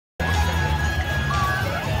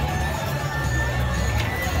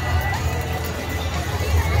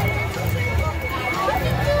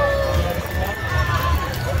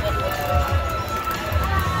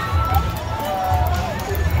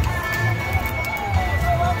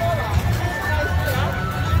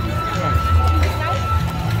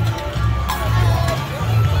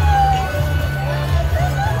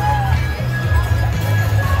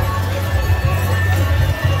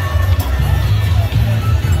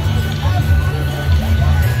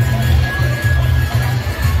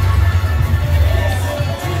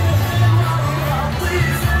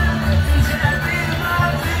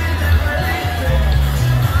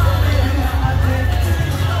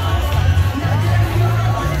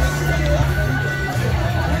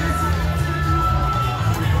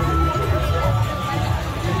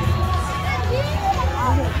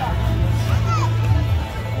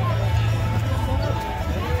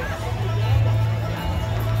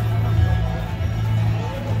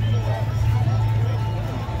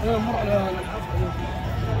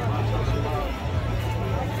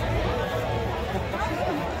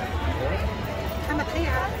محمد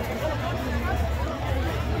خير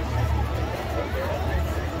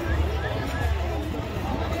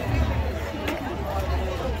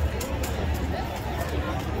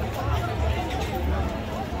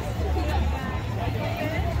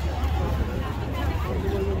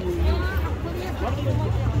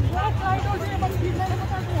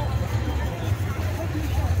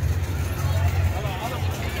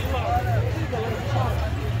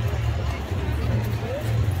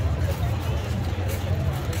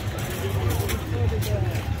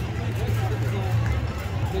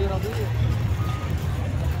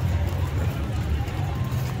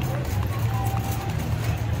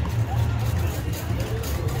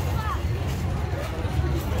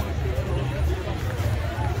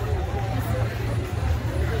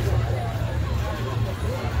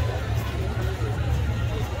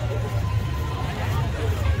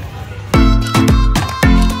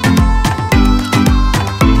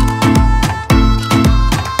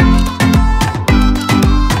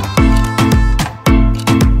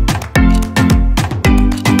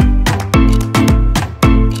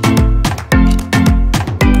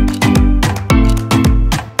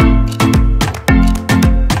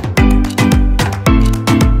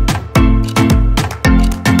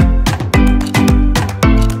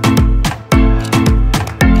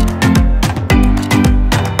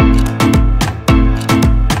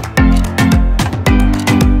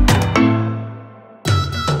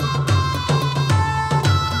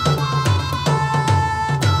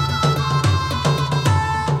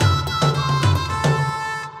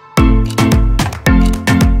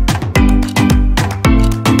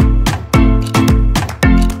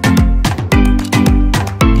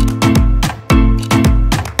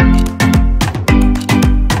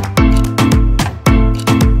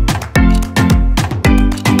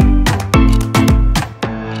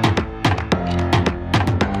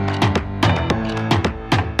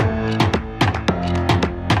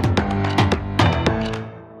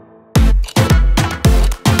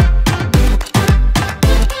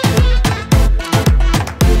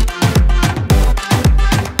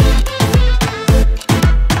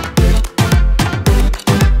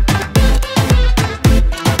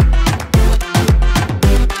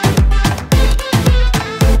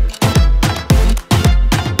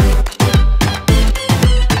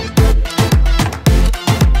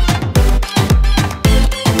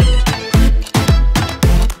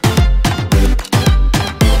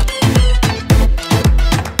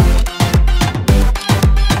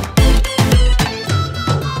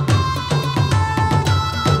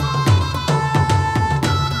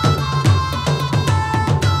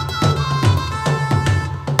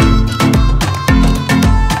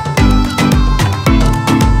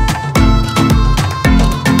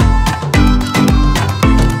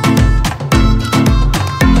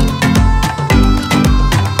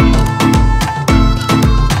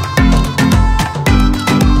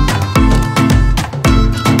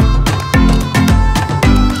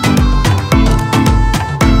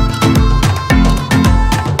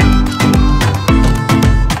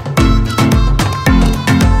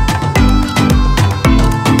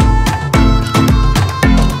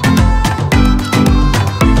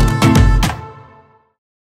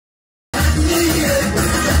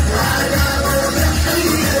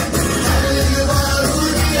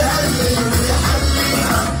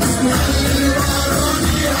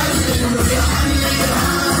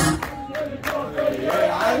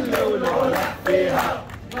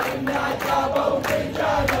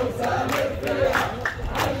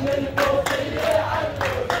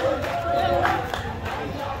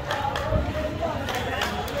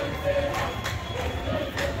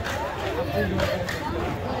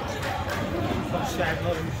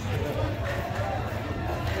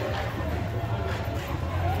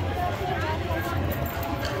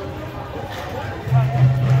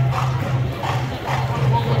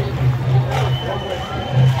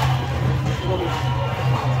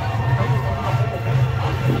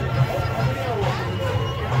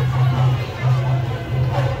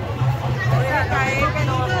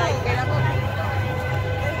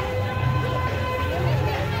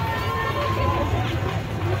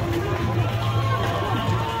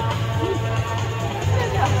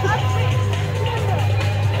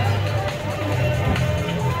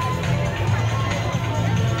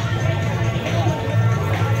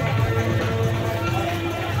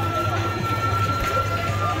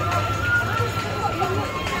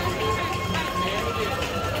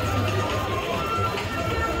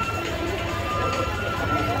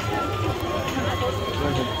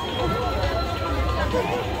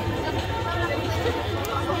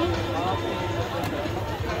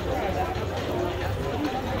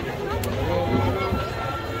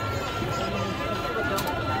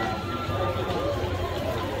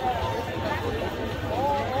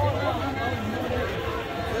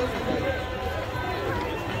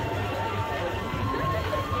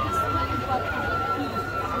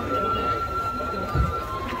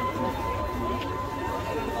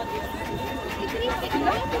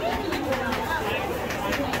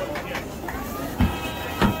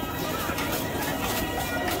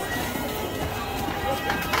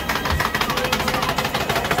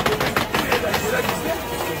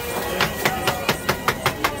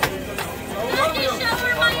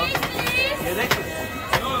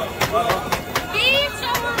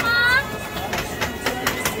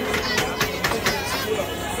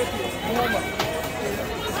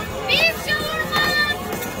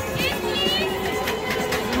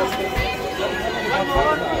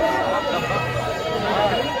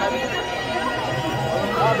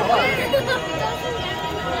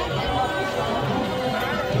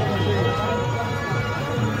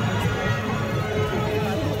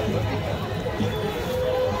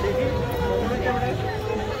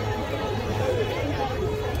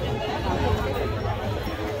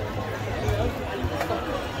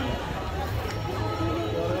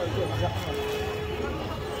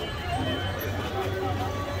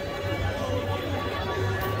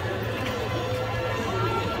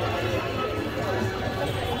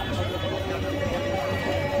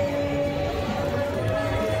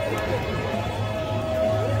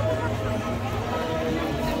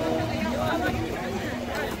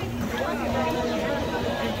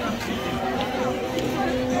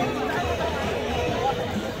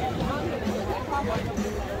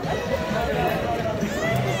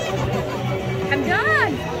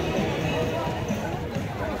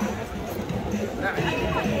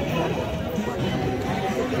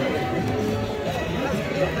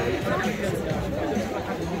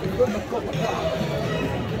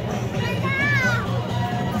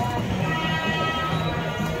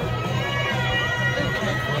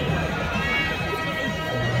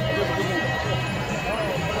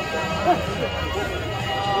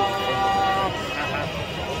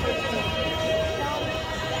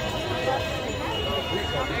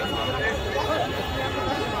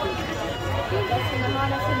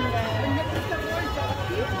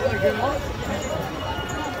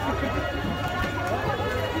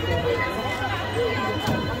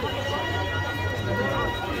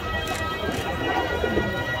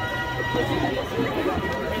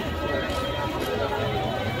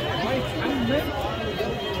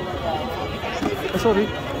Sorry.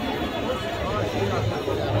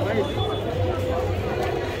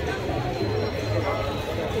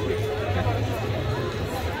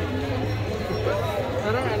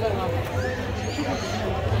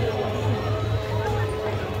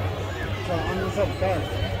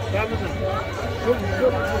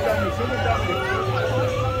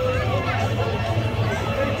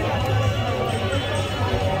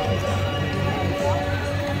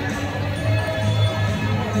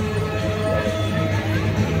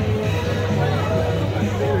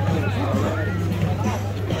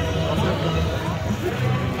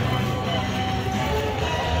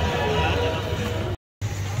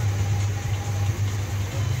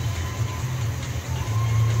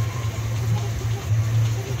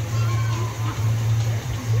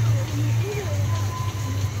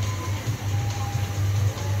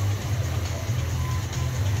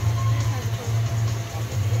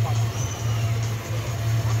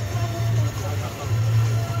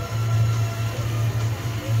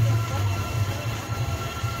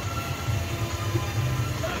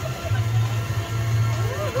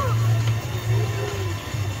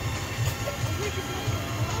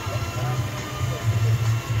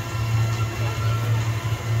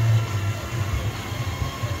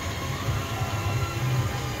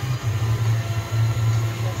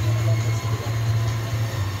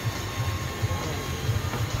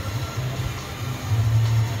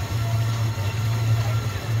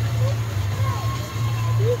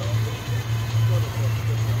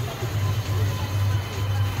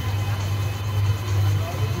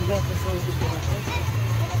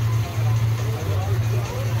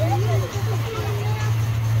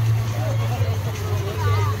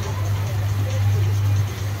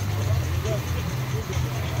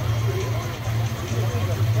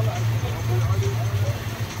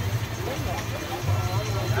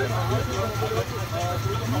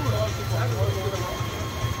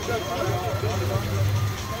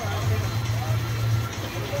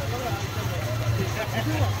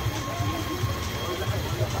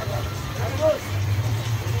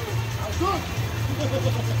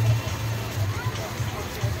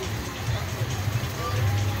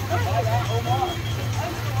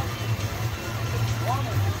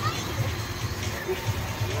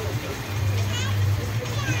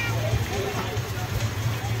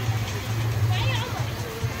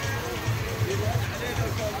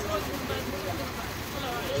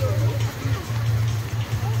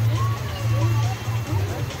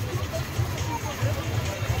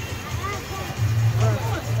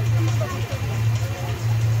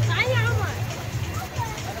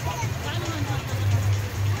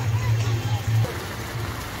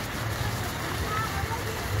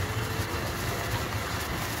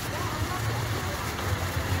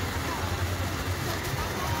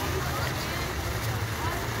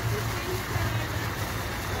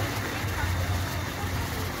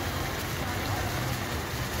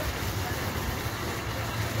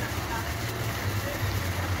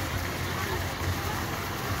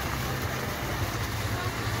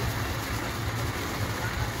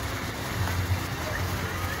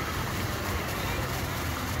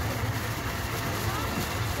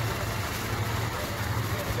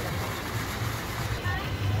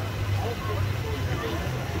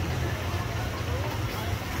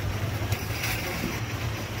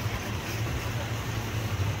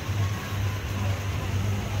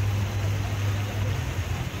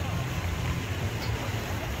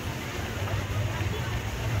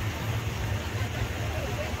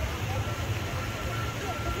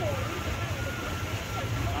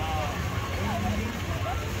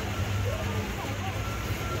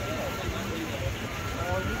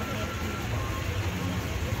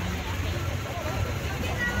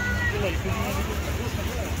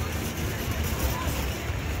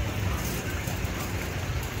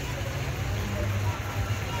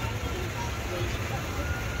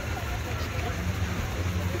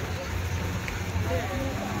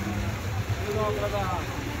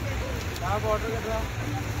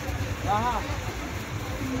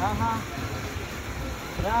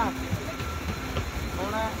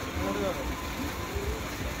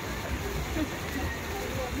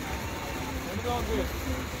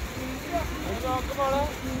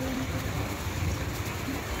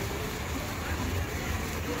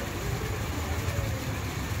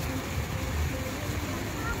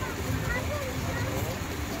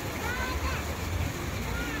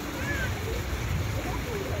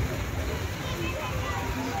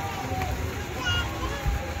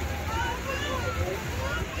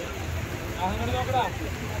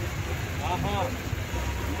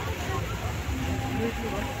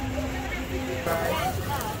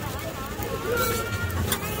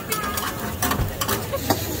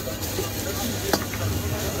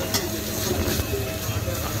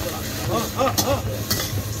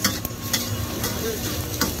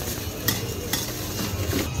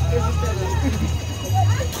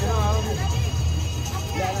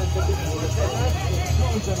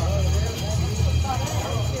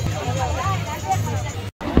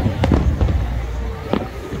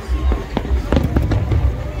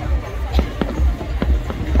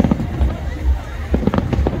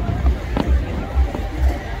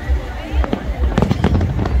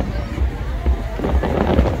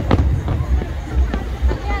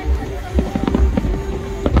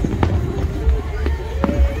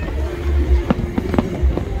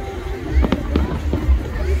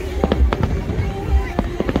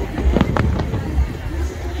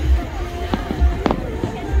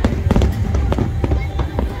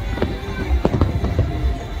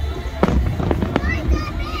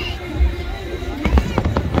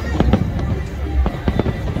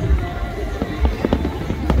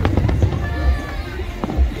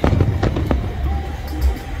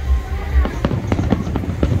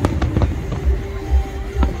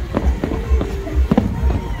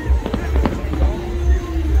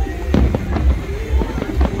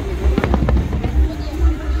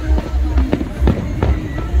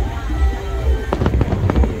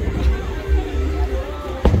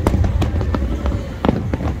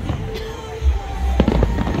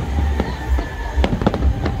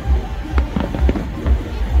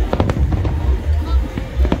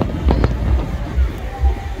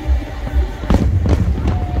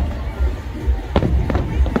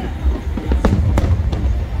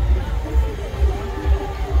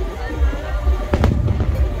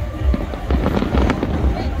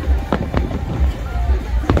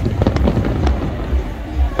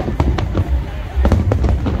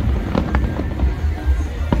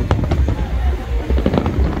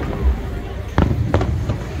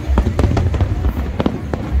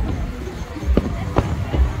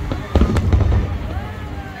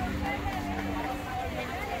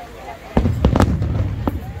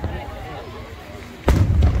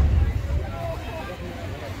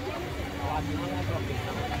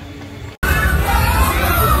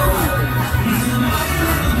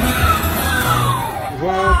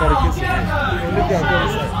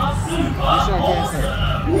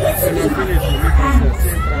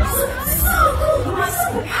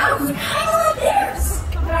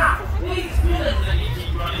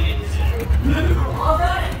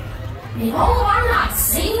 In all of our nights,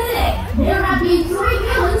 same day, there have been 3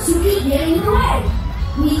 villains who keep getting in the way.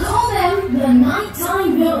 We call them the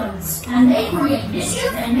nighttime villains, and they create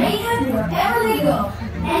mischief and mayhem wherever they go.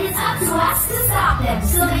 And it's up to us to stop them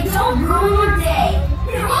so they don't ruin our day.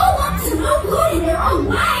 They're all up to no good in their own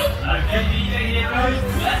way. Okay, DJ heroes,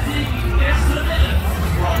 let's see you guess the villains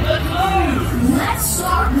from the globe. Let's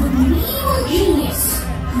start with the evil genius.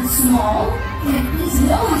 He's small, and he's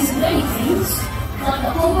always doing things, like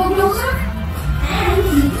a hobo builder, and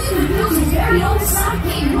he even built his very own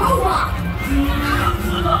sidekick robot.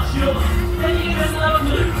 I'm not sure. Then you just have a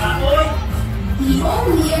clue, fat boy. He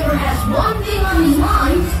only ever has one thing on his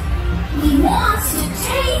mind. He wants to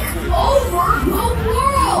take over the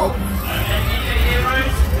world. Okay, DJ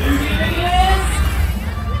heroes, who do you think it is?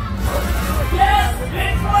 Yes,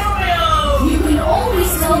 it's Romeo! You can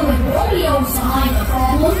always tell when Romeo's behind the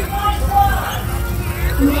problem. Nice one!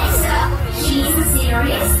 Next up, she's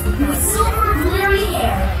mysterious, with silver glary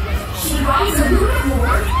hair. She rides a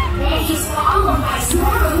unicorn, and she's followed by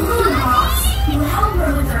smart luminaries who help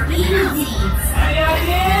her with her evil deeds. Any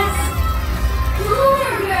ideas?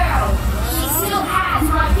 Lunar Girl! She still has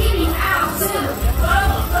my giving out too.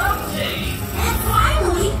 Well, don't she? And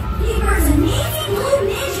finally, he wears a navy blue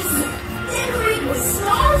ninja suit, decorated with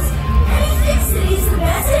stars, and he thinks that he's the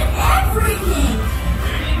best at everything.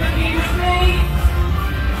 Really cooking with me?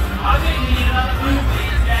 I think you need another blue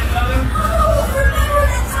please, Gecko. Oh, remember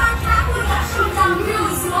that time Catwood got shut down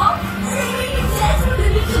really small, and they made it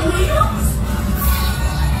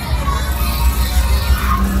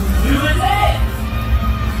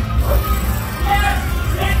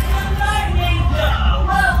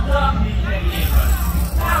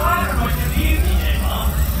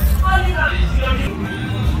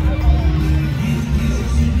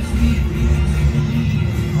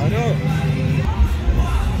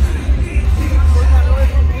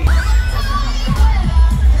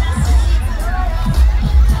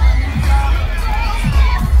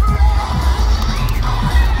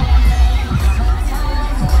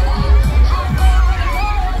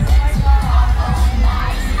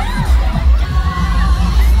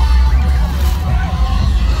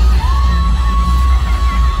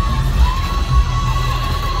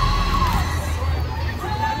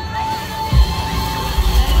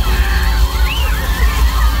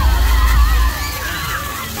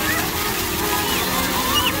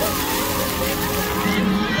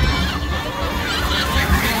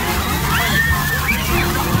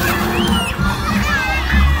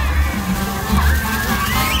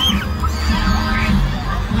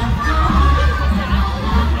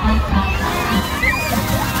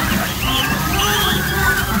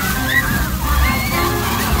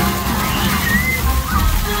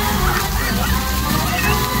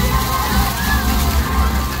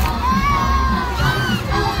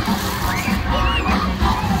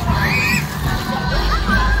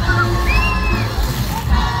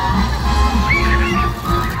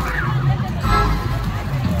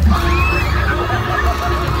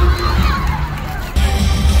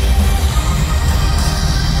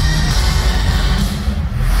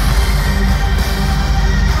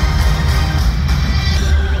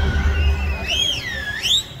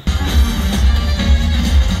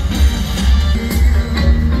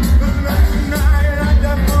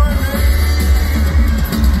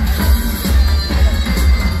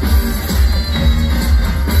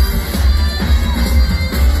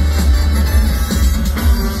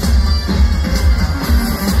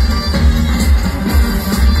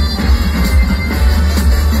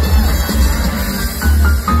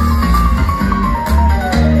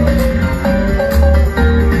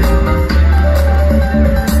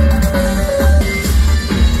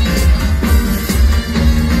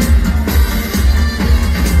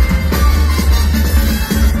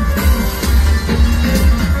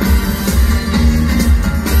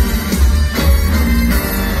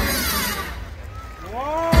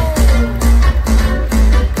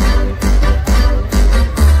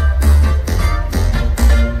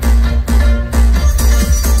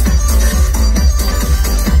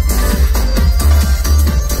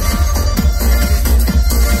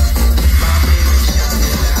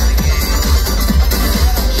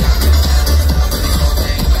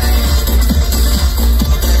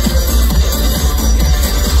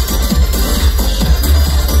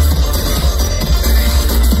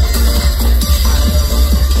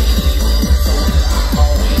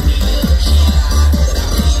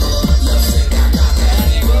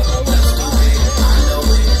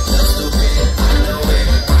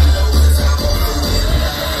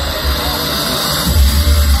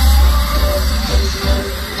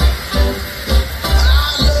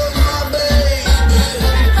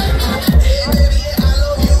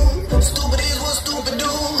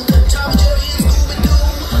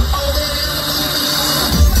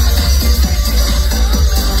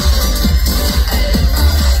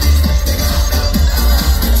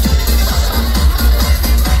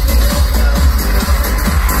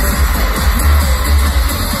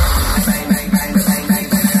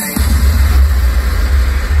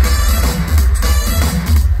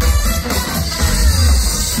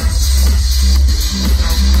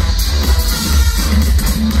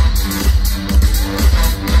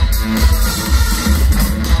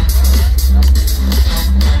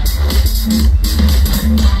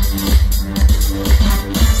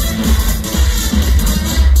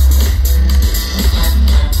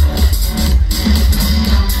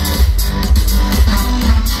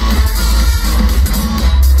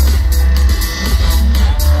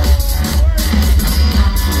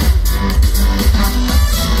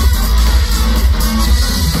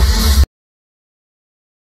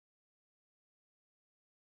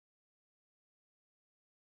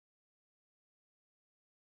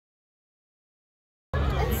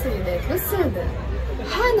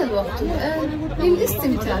الآن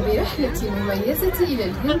للاستمتاع برحلة مميزة إلى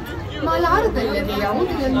الهند مع العرض الذي يعود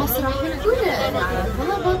إلى المسرح بناء على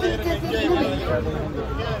طلبات الكثير منكم.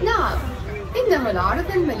 نعم، إنه العرض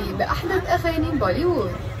المليء بأحدث أغاني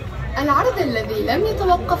بوليوود، العرض الذي لم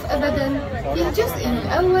يتوقف أبداً في جزئه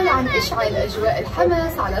الأول عن إشعال أجواء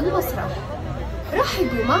الحماس على المسرح.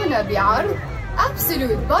 رحبوا معنا بعرض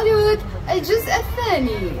Absolute Bollywood الجزء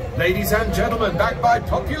الثاني. Ladies and gentlemen, backed by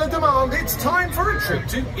popular demand, it's time for a trip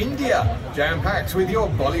to India. Jam-packed with your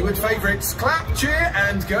Bollywood favourites. Clap, cheer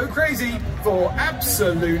and go crazy for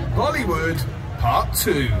Absolute Bollywood Part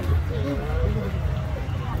 2.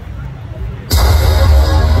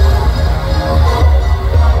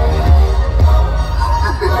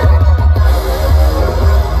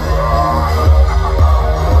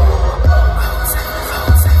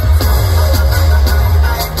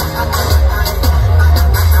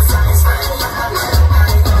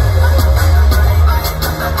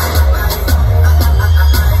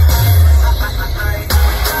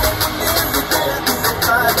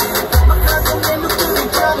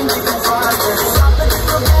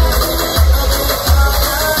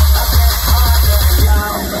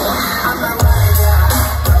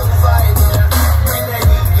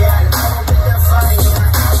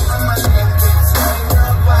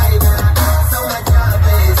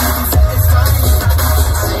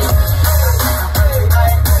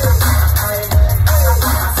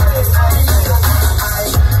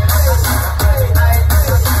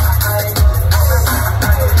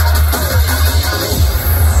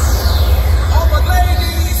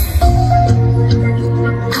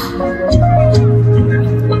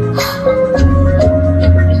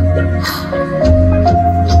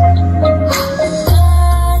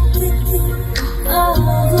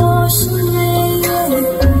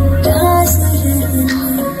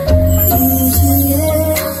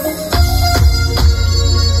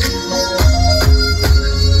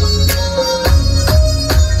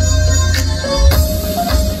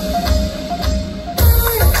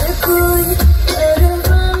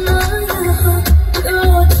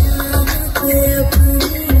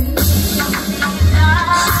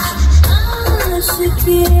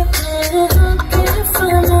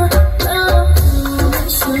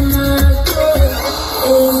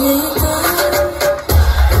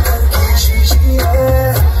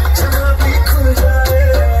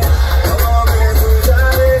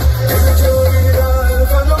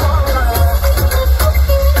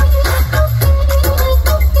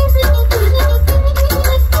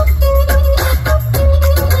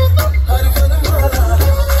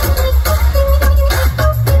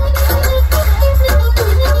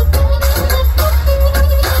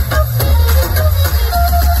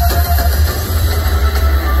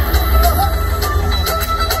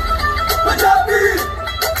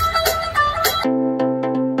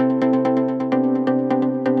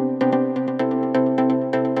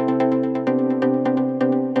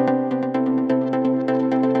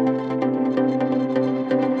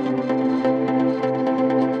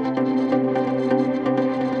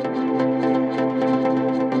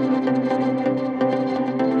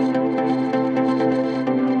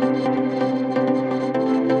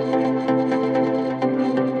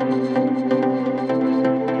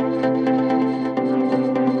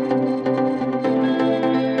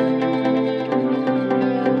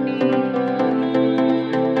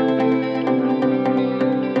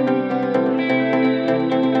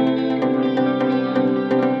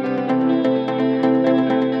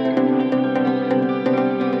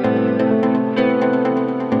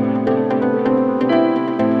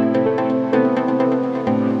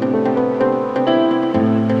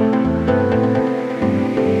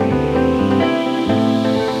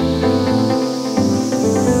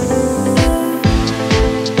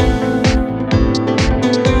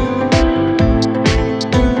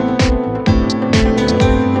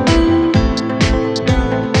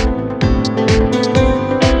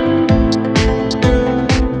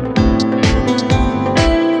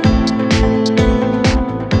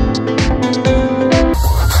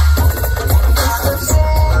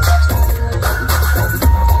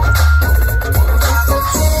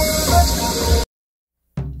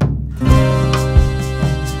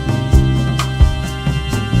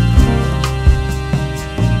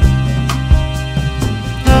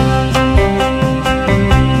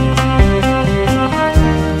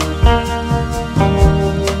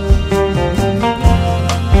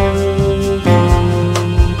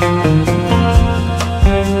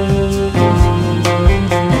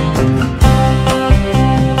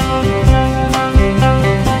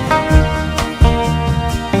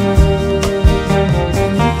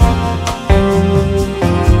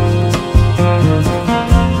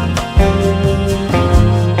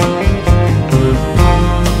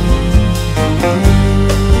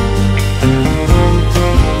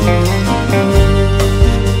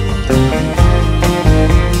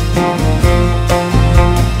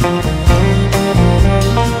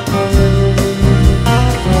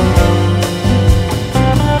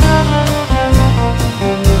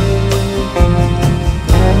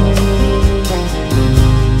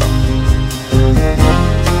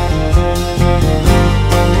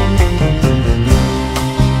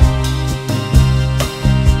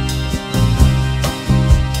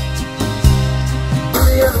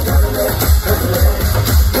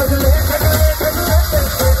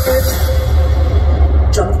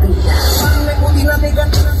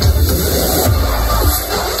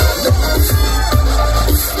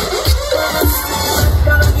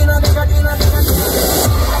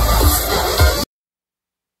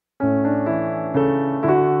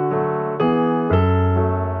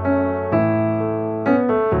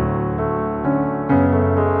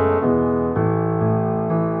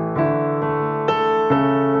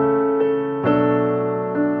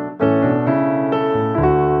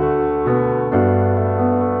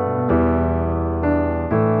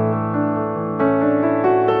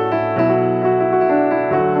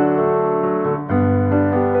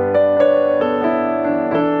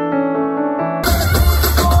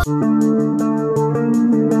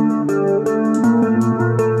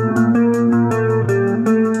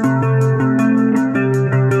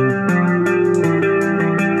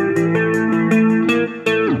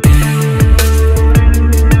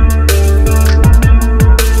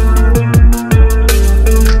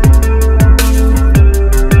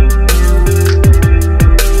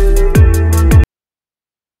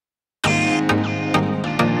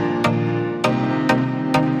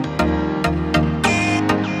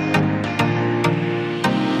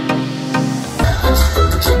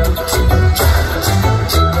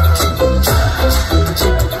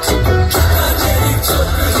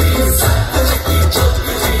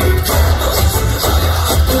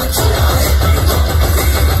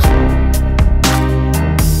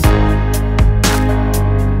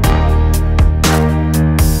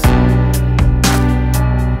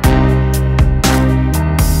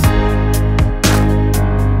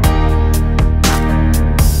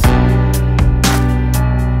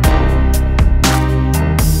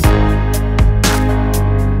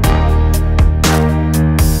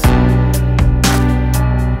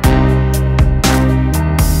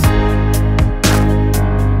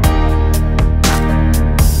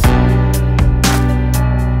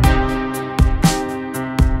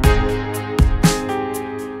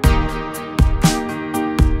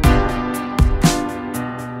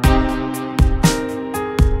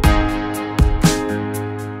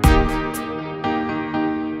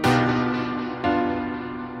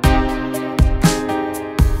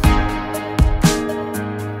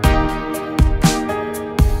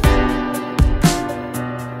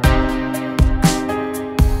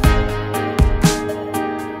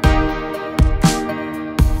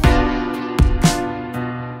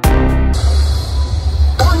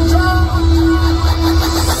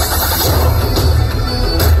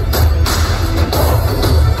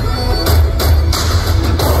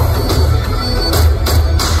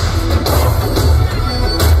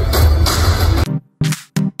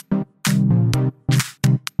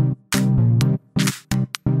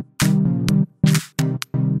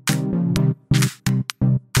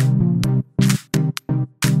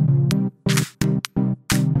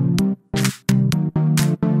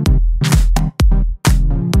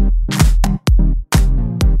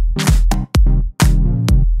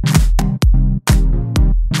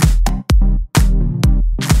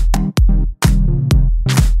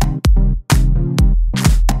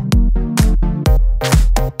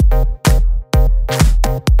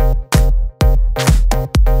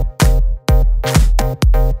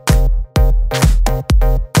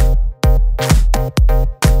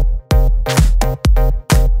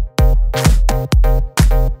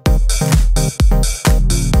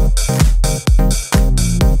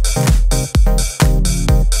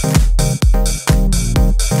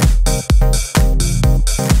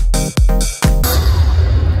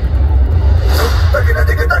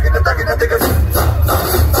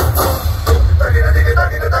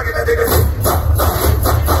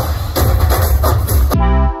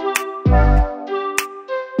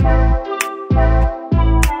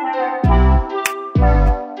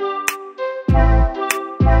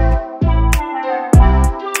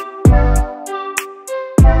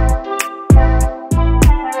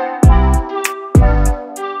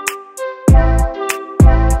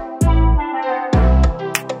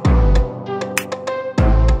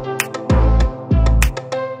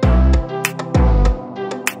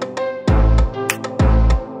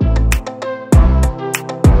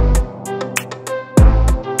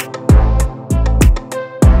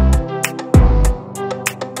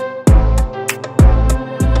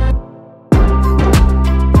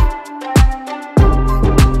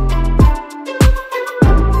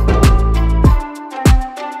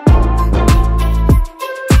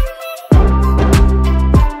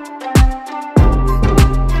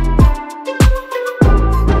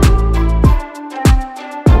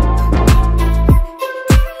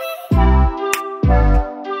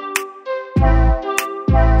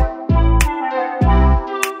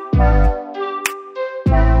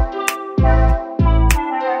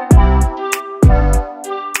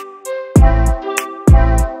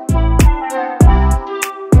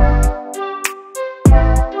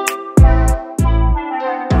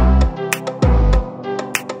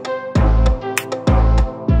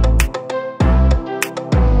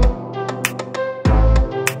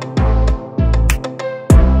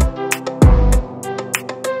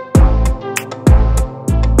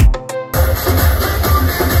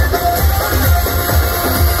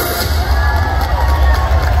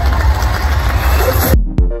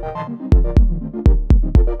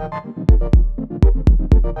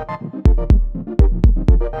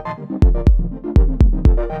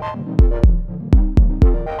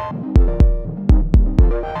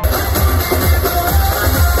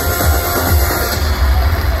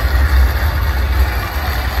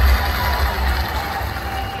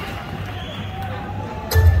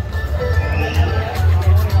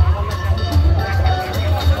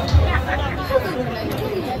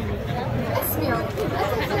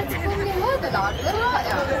 العرض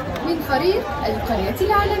الرائع من فريق القرية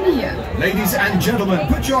العالمية. Ladies and gentlemen,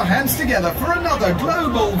 put your hands together for another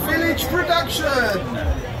Global Village production.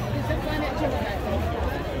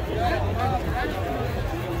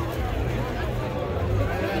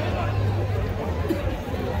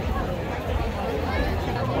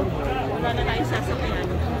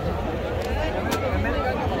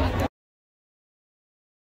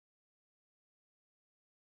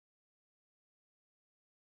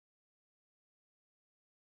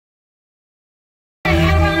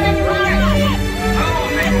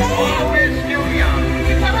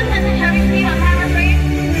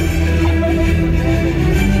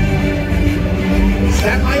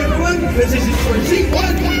 Stand by, everyone. Position for Sheikh 1.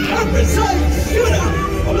 Precise shooter.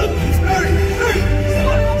 Hurry.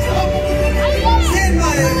 Stop. Stand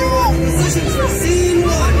by, everyone. Positions for scene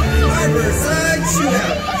 1. Harbor side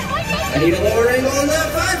shootout. I need a lower angle on that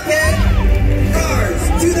 5K. Cars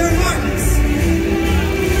to their marks.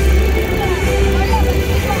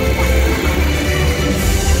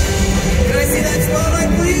 Can I see that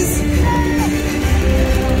spotlight, please?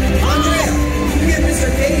 Andrea, can you get Mr.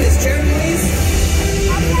 K in his chair, please?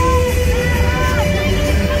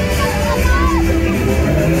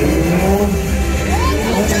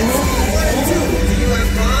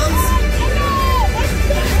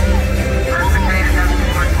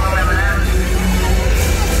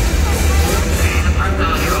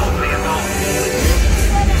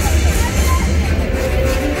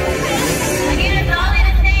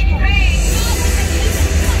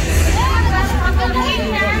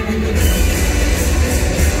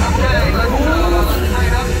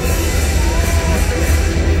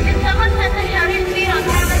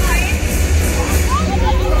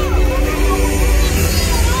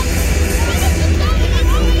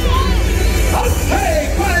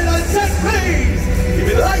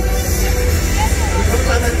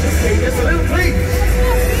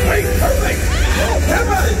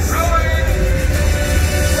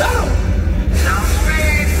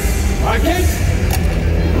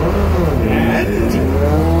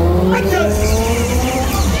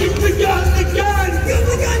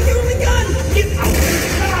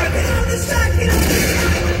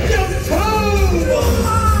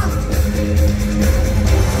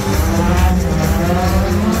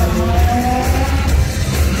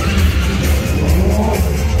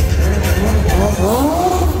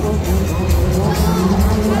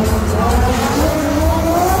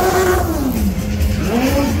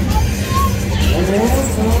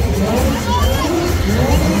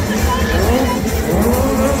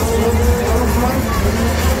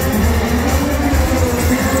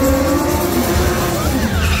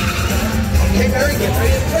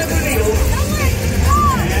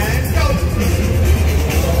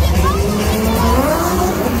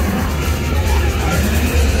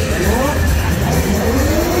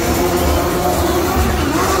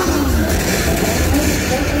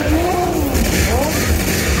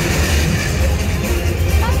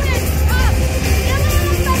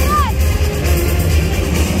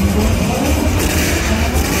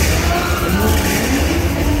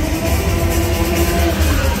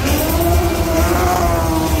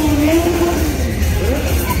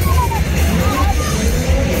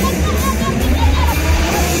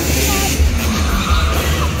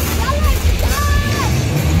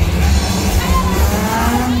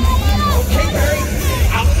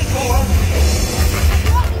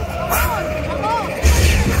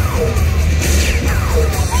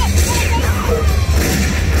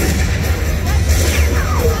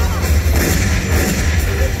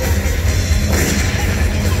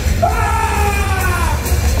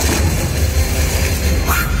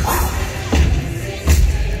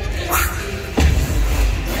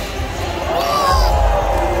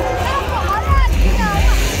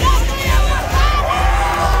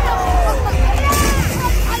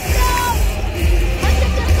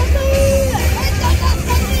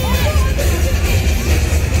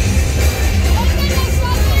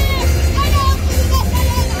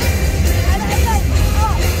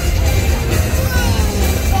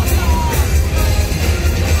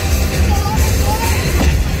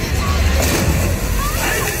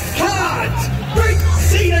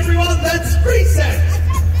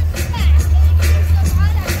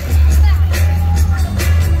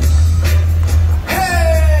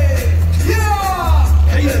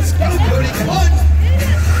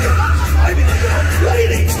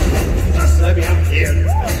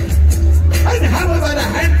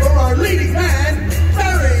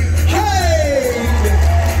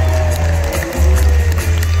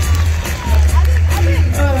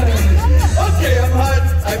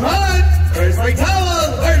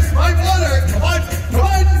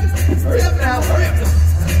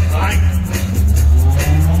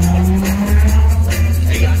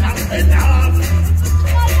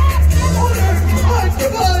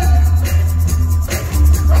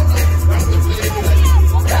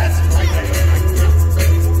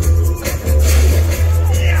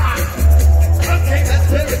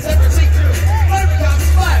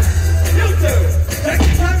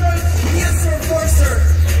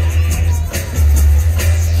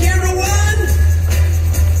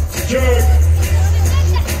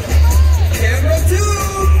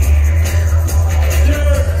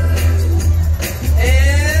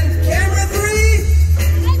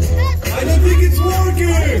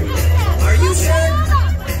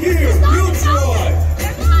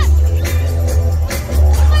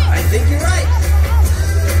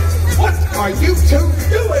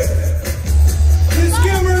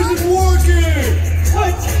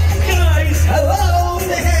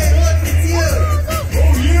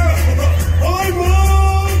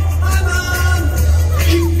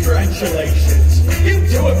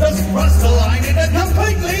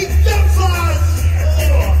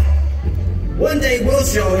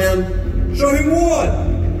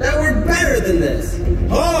 than this.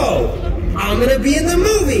 Oh, I'm gonna be in the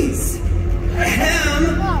movies.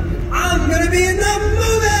 Ahem, I'm gonna be in the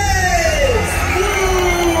movies!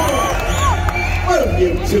 Will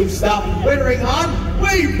you two stop littering on?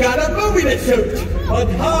 We've got a movie to shoot. But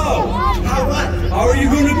how? How what? How are you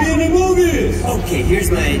going to be in the movies? Okay, here's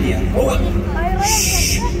my idea. Hold up.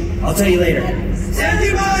 Shh. I'll tell you later.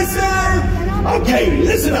 Standing by, sir! Okay,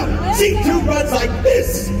 listen up. C2 runs like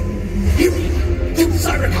this. Here, two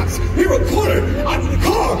cyber cops. Hero corner on the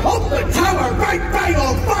car, up the tower, right bang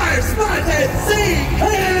on fire, smash and see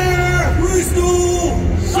clear! Bristol!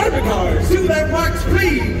 Cyber cars, do their marks,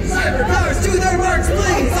 please! Cyber cars, do their marks,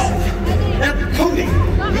 please! Oh. Now, Cody,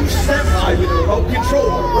 you stand by with the remote control.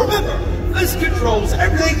 Remember, this controls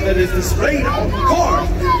everything that is displayed on the car.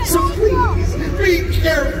 So please, be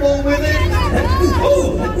careful with it.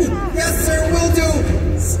 Yes, sir, will do.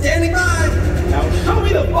 Standing by. Now show me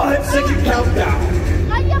the 5-second countdown.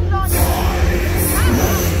 5,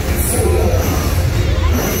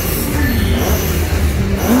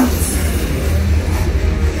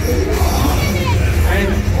 And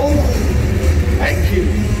thank you.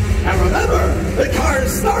 And remember, the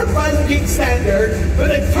cars start by looking standard, but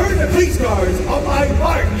then turn to police cars on my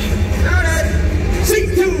mark.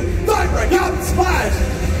 C2, Vibrant, Count, Splash.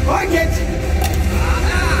 Mark it.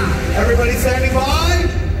 Everybody standing by.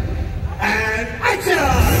 And action!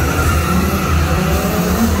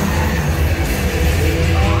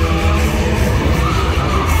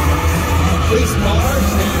 Police cars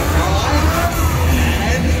stand by.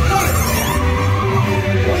 And mark.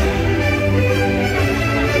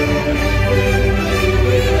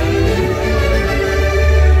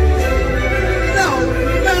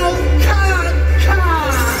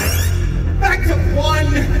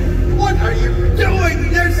 What are you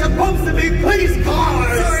doing? They're supposed to be police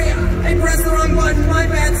cars! Sorry, I pressed the wrong button. My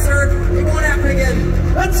bad, sir. It won't happen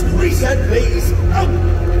again. Let's reset, please. Oh,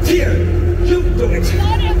 here. You do it.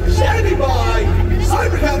 Standing by.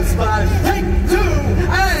 Cybercom Splash, take 2.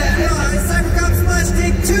 And... Cybercom Splash,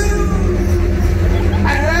 take 2.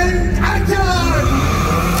 And action!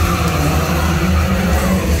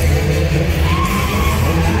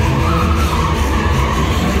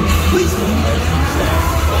 Please stand by.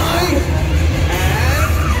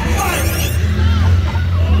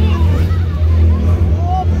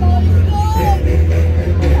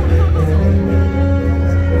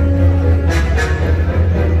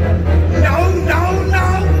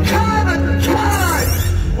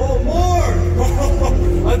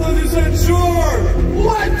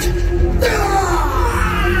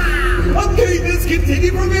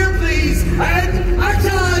 Continue from here, please, and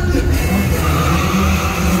action!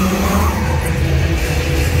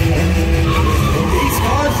 These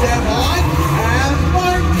cars stand by, and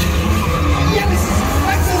mark! Yes!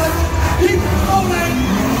 Excellent! Keep moving!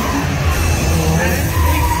 And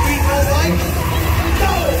keep speed all right.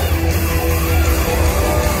 Go!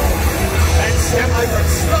 And stand by for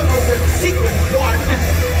slow motion sequence 1.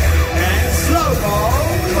 And slow-mo,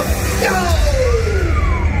 go!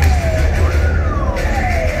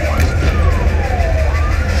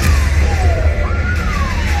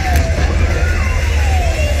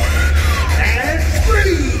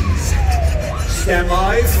 Stand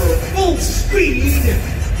by for full speed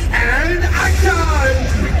and action!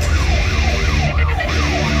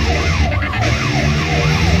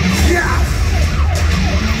 Yeah!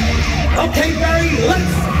 Okay, Barry,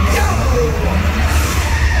 let's go!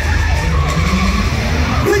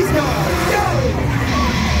 Please go! Go!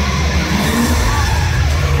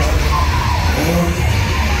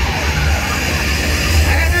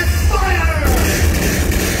 And fire!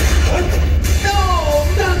 What? No,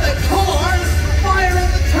 not the car! Fire at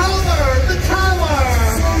the tower! The tower!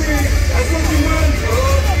 Sorry, I thought you meant,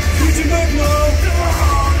 switching back now.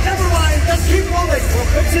 Never mind, just keep rolling. We'll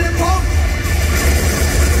fix it in pump.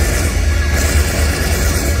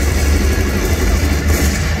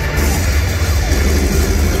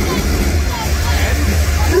 And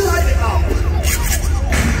light it up.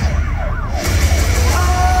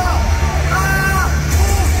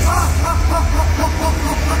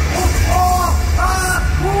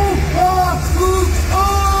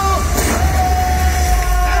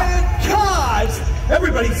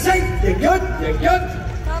 Everybody safe? You good? You good?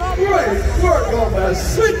 Great work on the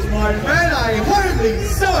switch, my man. I hardly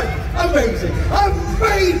saw it. Amazing.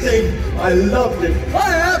 Amazing. I loved it.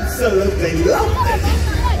 I absolutely loved it.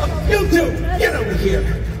 You two, get over here.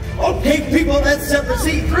 Okay, people, that's set for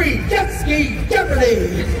C3. Jet ski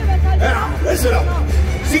Jeopardy. Now, listen up.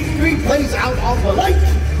 C3 plays out on the lake.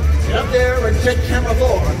 Get up there and check camera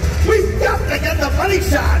 4. We've got to get the money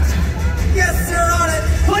shots. Yes, sir, on it.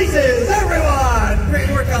 Places, everyone! Great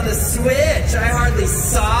work on the switch. I hardly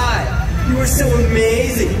saw it. You were so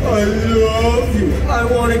amazing. I love you. I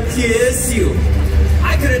want to kiss you.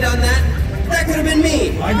 I could have done that. That could have been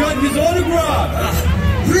me. I got his autograph.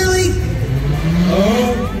 Really?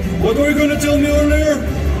 What were you going to tell me earlier?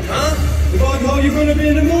 Huh? About how you're going to be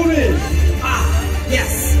in the movie.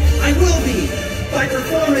 Yes, I will be. By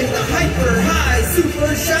performing the hyper high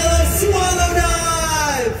super shallow swallow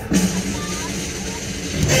dive.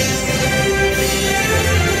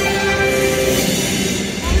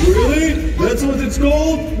 Really? That's what it's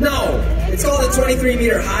called? No, it's called a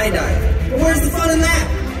 23-meter high dive. But where's the fun in that?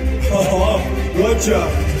 Oh, gotcha.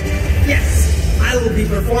 Yes, I will be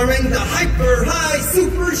performing the hyper high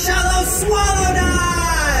super shallow swallow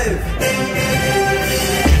dive.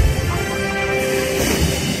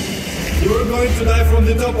 You're going to dive from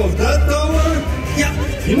the top of that tower? Yep.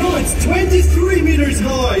 You know, it's 23 meters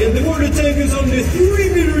high and the water tank is only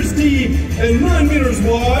 3 meters deep and 9 meters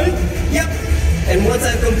wide. Yep. And once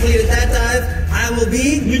I've completed that dive, I will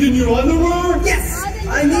be... Needing your underwear? Yes!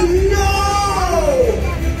 I mean, no!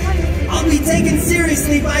 I'll be taken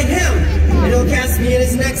seriously by him, and he'll cast me in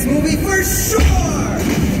his next movie for sure!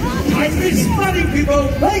 I've been spotting people.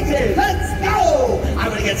 Places, let's go! I'm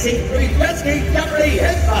gonna get seat 3, let's get ready,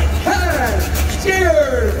 hit the can!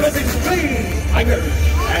 Cheers! Listen, please! I'm good.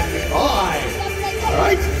 And 5.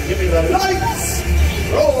 Alright, give me the lights!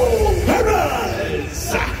 Roll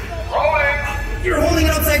cameras! Rolling. You're holding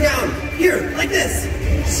it upside down. Here, like this.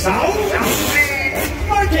 Sound?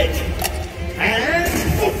 Mark it! And...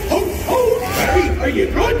 Oh, Barry, are you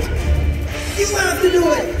good? You have to do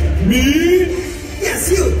it. Me? Yes,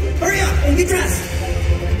 you. Hurry up and get dressed.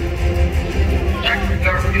 Check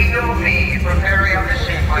your POV. Prepare your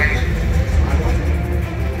mission, please.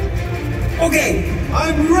 Okay,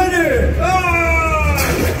 I'm ready!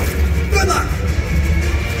 good luck.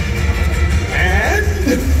 And...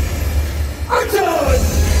 action!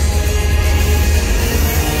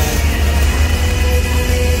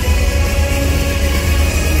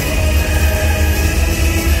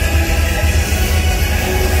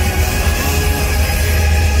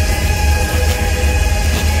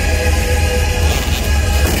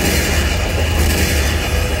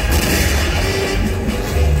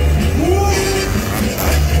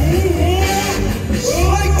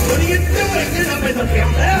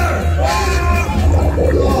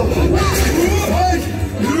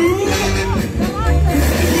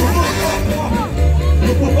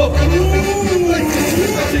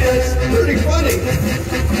 Pretty funny.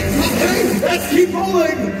 Okay, let's keep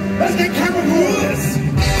rolling. Let's get camera moves.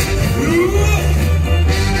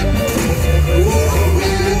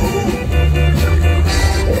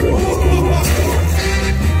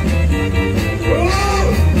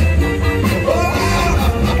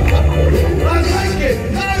 I like it.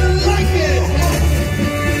 I like it.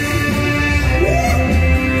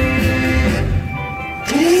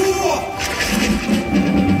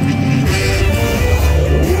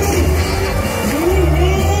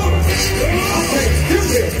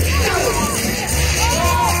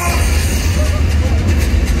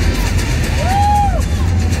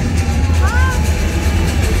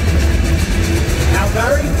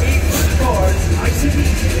 Barry, 8 cars, nice and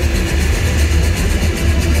easy.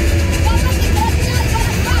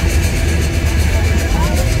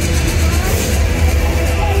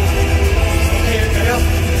 Okay, Dale,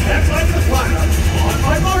 next line to the climber. On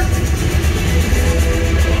my mark.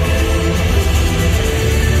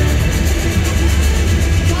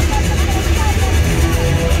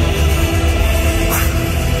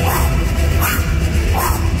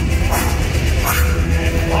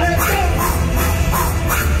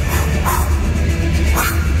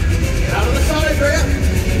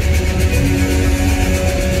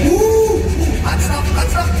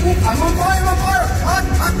 I'm on fire, I'm on fire!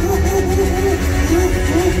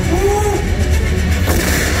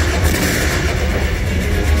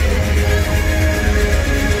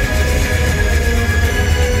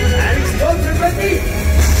 And explosion ready!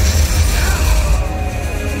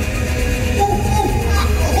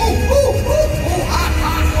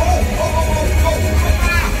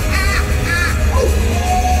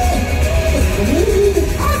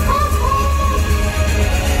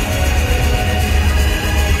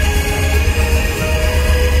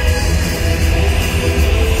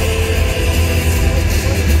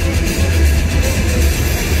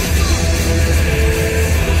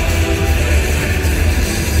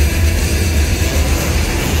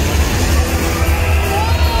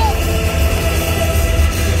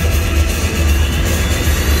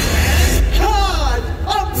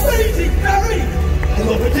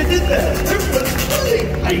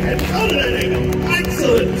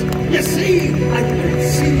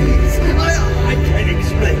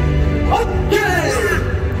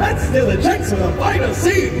 still a chance for the final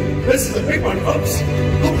scene. This is a big one, folks.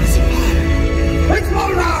 Hope to survive.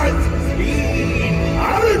 Explorers! Speed!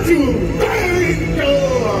 Altitude! Danger!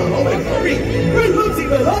 Oh, wait, hurry! We're losing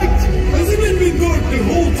the light! Hasn't it been good the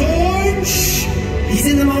whole time? Shh! He's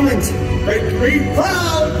in the moment. Make me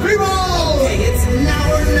proud, people! Okay, it's now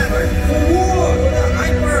or never. For war with a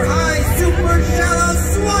hyper-high, super shallow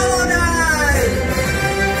swallow dive!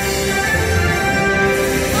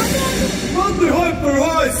 Not the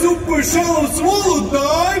hyper-high, super shallow swallow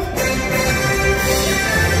dive!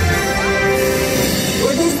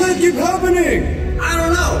 Why does that keep happening? I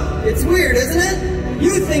don't know. It's weird, isn't it?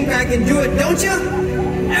 You think I can do it, don't you?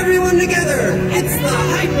 Everyone together! It's the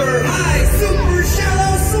hyper-high, super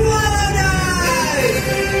shallow swallow dive!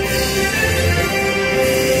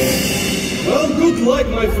 Well, good luck,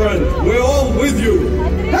 my friend. We're all with you.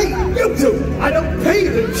 Hey, you two! I don't pay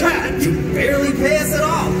the chat! You barely pay us at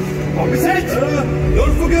all. What was that?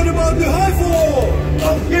 Don't forget about the high fall!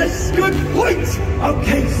 Oh, yes, good point!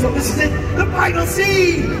 Okay, so this is it, the final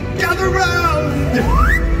scene! Gather round!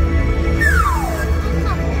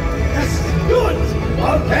 Yes, good!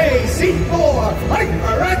 Okay, scene 4,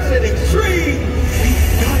 hyper-action extreme!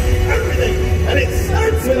 We've got everything, and it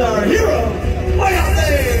starts with our hero! Way up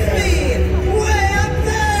there! Me! Way up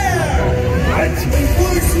there! And we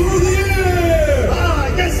fly through the air! Ah,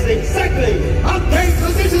 yes, exactly! Okay,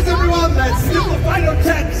 positions everyone, that's still the final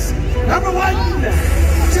checks! Number 1!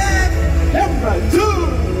 Check! Number 2!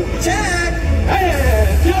 Check! And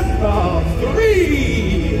number 3!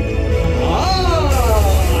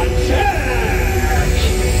 Ah, check!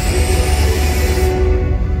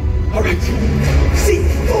 Alright, scene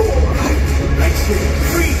 4! Action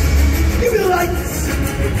 3! Give me the lights!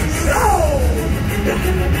 Go!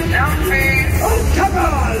 Down speed. Oh,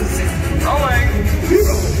 cameras! Rolling.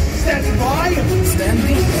 Hero, stand by!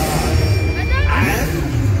 Standing by! And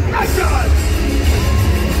action!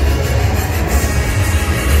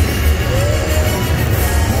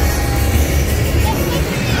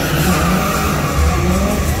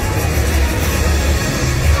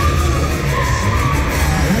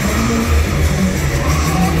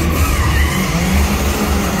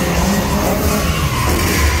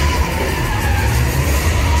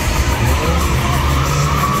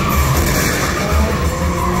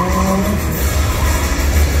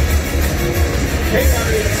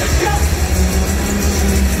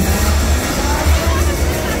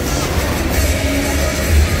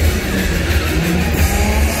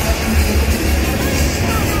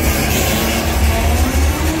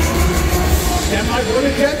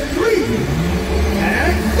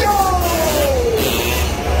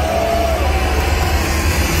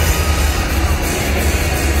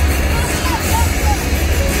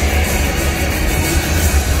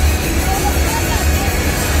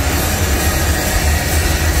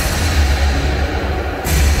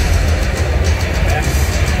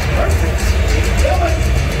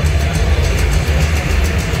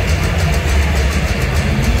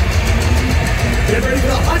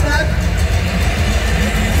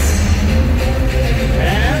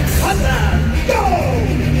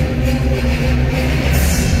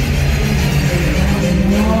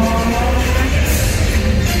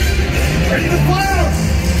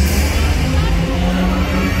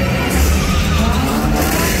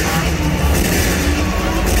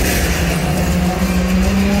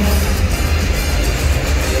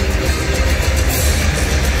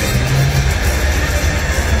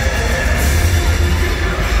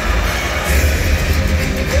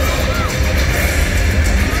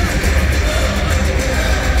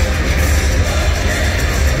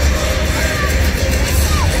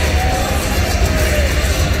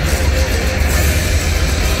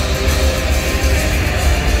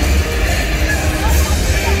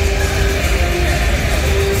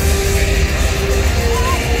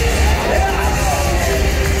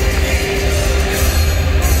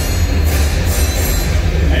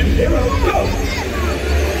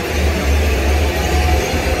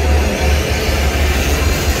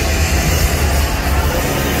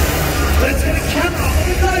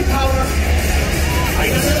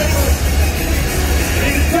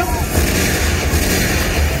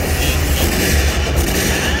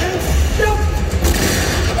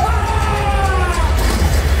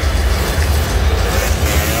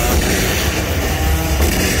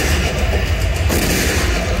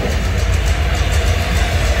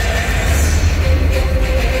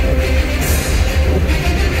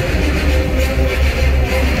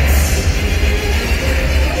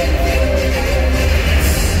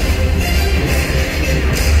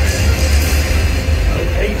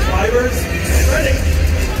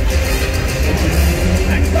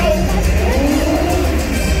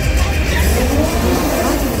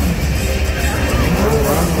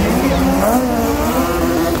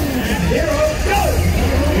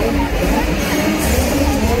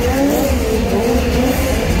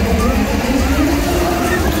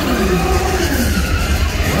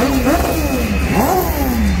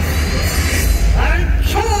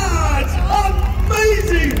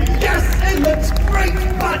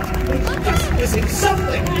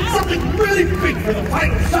 something really big for the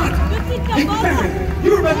final shot. Hey, Barry,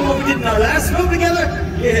 you remember what we did in our last film together?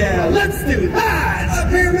 Yeah, let's do that. Up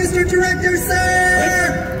here, Mr. Director,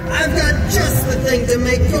 sir! I've got just the thing to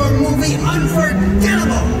make your movie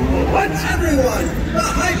unforgettable. What? Everyone, the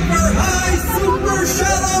hyper-high, super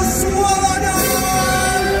shallow swallow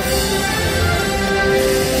dome!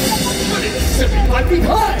 But it's 75 feet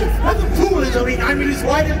high, and the pool is only 9 meters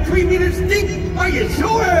wide and 3 meters deep. Are you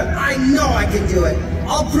sure? I know I can do it.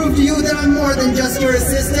 I'll prove to you that I'm more than just your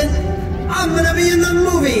assistant. I'm gonna be in the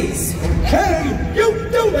movies. Okay, you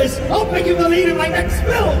do this. I'll make you the lead in my next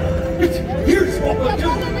film. Here's what we'll do.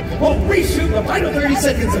 We'll reshoot the final 30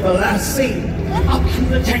 seconds of the last scene. Up to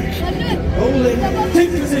the tank. Roll in,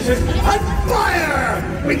 take position, and fire!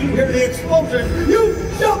 When you hear the explosion, you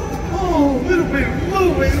jump. Oh, little bit of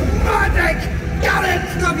moving magic. Got it!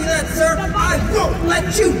 Copy that, sir. I won't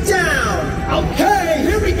let you down. Okay,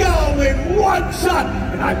 here we go in one shot.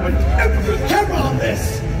 And I put every camera on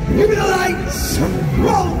this. Give me the lights.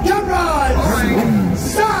 Roll cameras.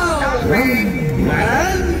 Sound.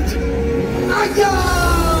 And action!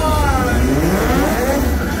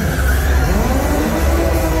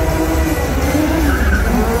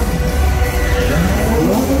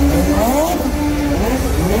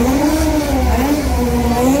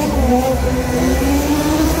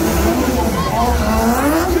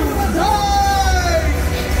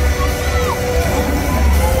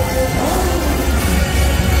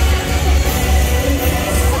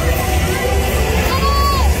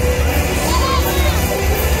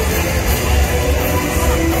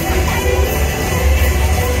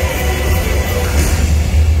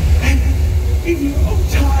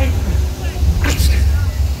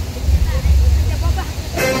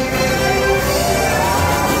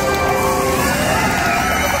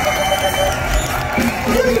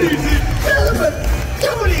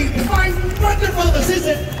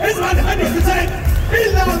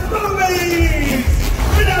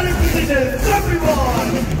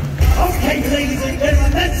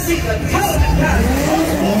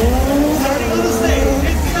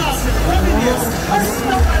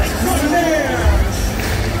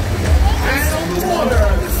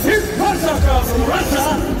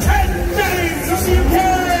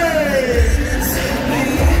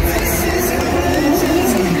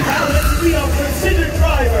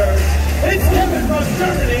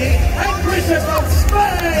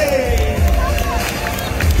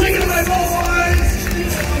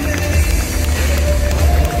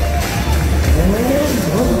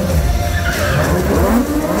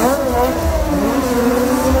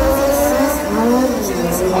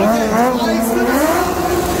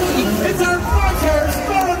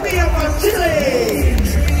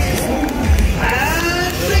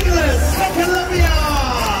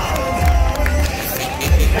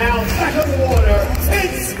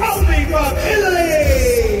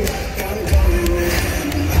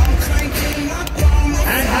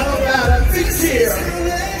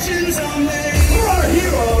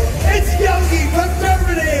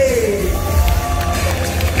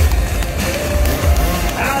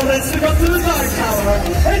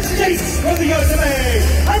 It's Sheikh from the USA,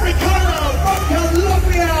 and Ricardo from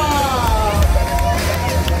Colombia!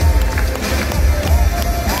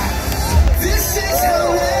 This is how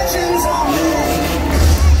legends are made.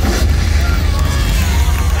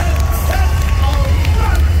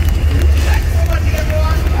 Thanks for watching,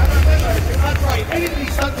 everyone. And remember, that's right, any of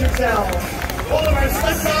these stunts yourselves. All of our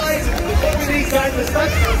stunt guys have been performing these kinds of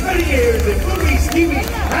stunts for many years in movies, TV,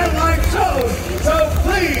 and live shows. So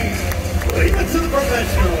please, leave it to the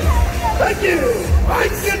professionals. Thank you. And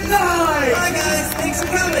good night. Bye, guys. Thanks for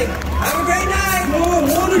coming. Have a great night. Oh,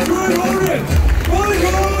 what a great audience. Bye,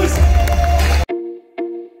 guys.